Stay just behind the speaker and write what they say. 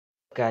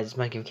Guys, it's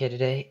MikeyAFK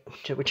today.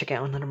 We're checking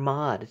out another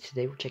mod.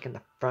 Today we're checking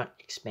the front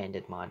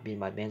expanded mod being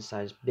by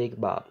Manstein's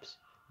Big Bob.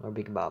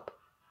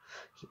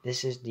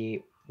 This is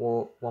the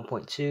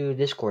 1.2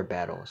 Discord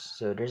battles.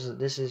 So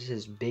this is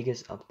his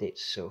biggest update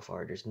so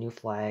far. There's new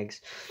flags.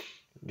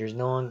 There's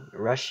no one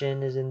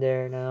Russian is in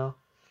there now.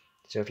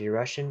 So if you're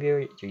Russian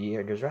viewer,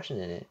 there's Russian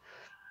in it.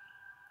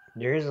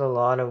 There's a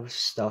lot of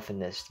stuff in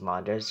this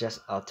mod. There's just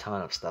a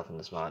ton of stuff in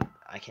this mod.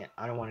 I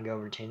don't want to go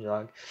over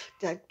changelog.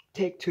 That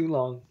take too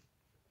long.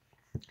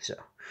 So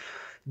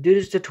do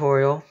this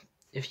tutorial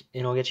and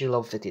it'll get you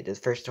level 50. This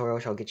first tutorial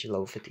shall get you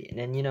level 50, and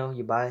then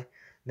you buy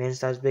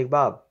Manstein's Big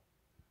Bob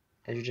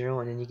as your general,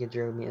 and then you can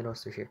zero me and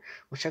us through here.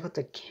 Well, check out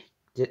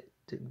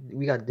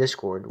we got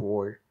Discord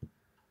War,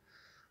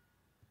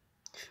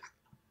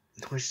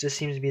 which just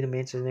seems to be the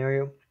main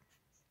scenario,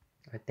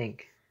 I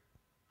think.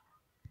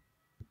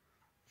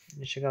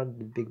 Let's check out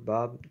the Big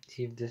Bob.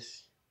 See if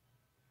this.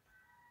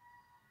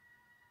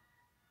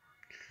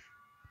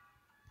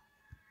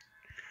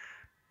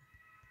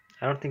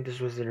 I don't think this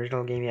was the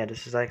original game yet.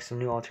 This is like some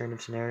new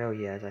alternative scenario.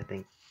 Yes, I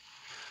think.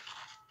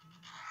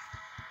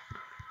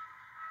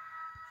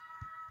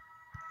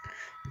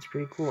 It's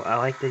pretty cool. I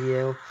like the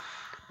yellow.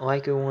 I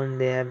like it when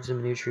they have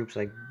some new troops.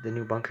 Like the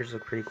new bunkers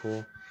look pretty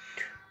cool.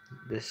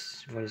 What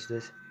is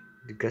this?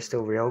 The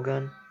Gusto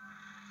railgun.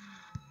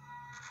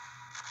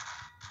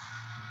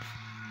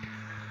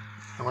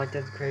 I like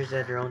that the creators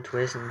add their own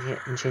twist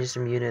and change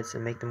some units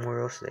and make them more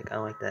realistic. I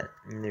like that.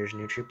 And there's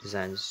new troop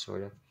designs,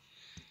 sort of.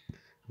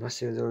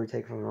 Unless it was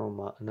overtaken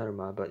from another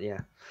mod, but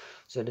yeah.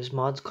 So this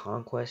mod's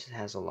Conquest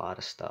has a lot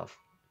of stuff.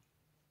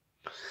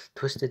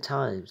 Twisted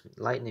Times,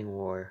 Lightning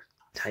War,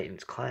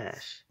 Titans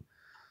Clash,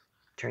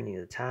 Turning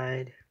the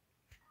Tide,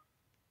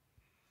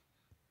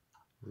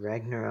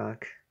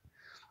 Ragnarok,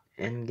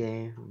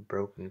 Endgame,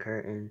 Broken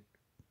Curtain,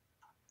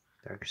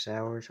 Darkest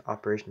Hours,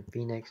 Operation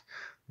Phoenix,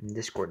 and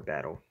Discord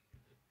Battle.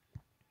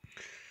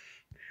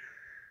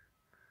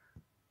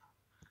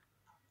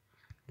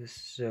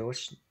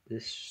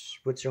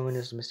 What's showing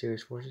us the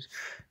mysterious forces?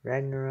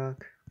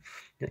 Ragnarok.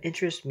 What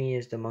interests me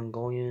is the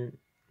Mongolian.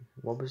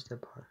 What was the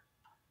part?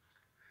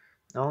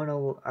 I don't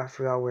know. I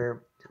forgot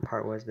where the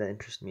part was that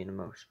interested me the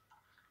most.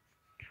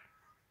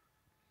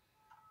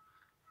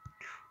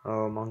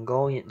 Oh,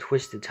 Mongolian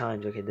Twisted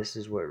Times. Okay, this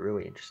is what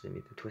really interested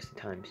me. The Twisted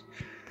Times.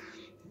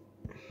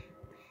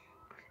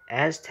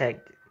 Aztec.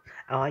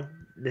 I like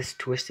this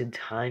Twisted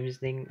Times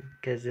thing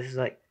because this is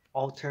like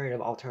alternative.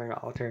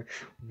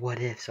 What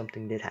if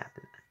something did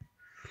happen?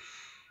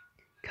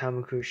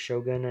 Kamakura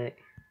Shogunate.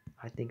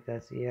 I think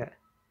that's yeah.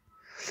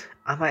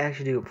 I might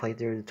actually do a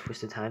playthrough of the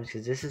Twisted Times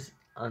because this is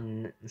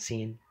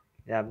unseen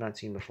that I've not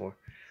seen before.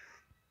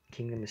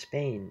 Kingdom of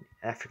Spain,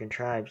 African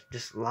tribes,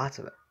 just lots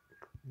of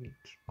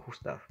cool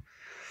stuff.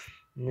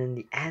 And then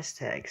the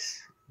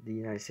Aztecs, the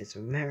United States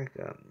of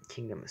America,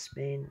 Kingdom of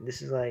Spain.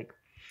 This is like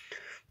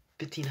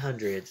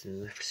 1500s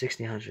and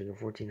 1600s and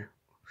 1400s.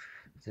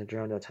 It's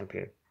around that time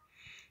period.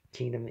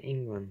 Kingdom of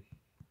England.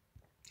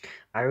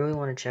 I really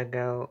want to check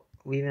out.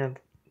 We even have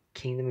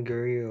Kingdom of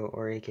Goryeo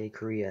or aka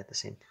Korea at the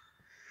same time.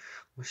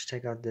 Let's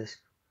check out this.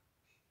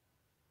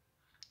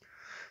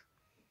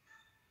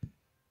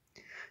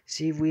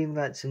 See if we even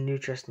got some new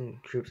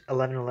trusting troops.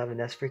 1111,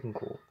 that's freaking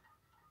cool.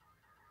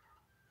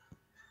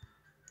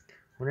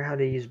 Wonder how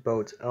they use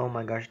boats. Oh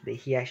my gosh,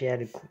 he actually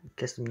added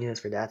custom units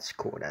for that. That's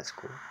cool. That's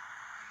cool.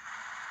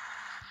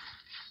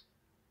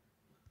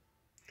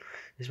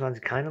 This one's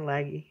kind of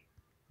laggy.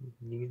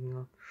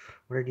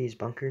 What are these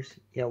bunkers?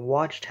 Yeah,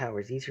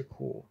 watchtowers. These are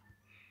cool.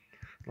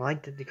 I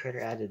like that the creator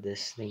added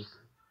this thing.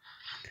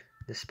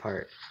 This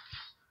part.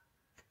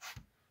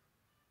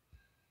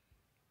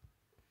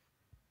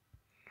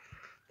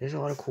 There's a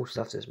lot of cool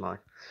stuff to this mod.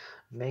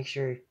 Make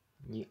sure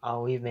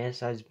I'll leave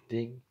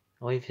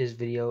I'll leave his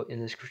video in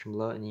the description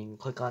below, and you can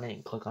click on it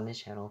and click on his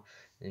channel,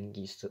 and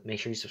make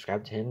sure you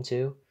subscribe to him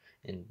too,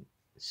 and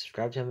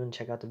subscribe to him and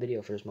check out the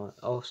video for his mod.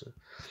 Also,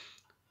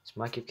 it's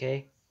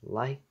MikeyAFK.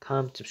 Like,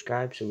 comment,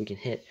 subscribe, so we can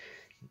hit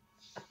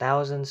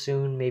 1,000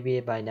 soon, maybe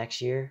by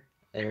next year.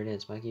 Later,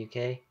 it's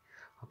MikeyAFK.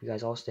 Hope you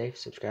guys all stay.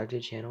 Subscribe to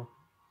the channel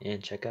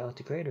and check out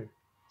the creator.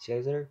 See you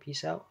guys later.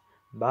 Peace out.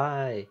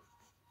 Bye.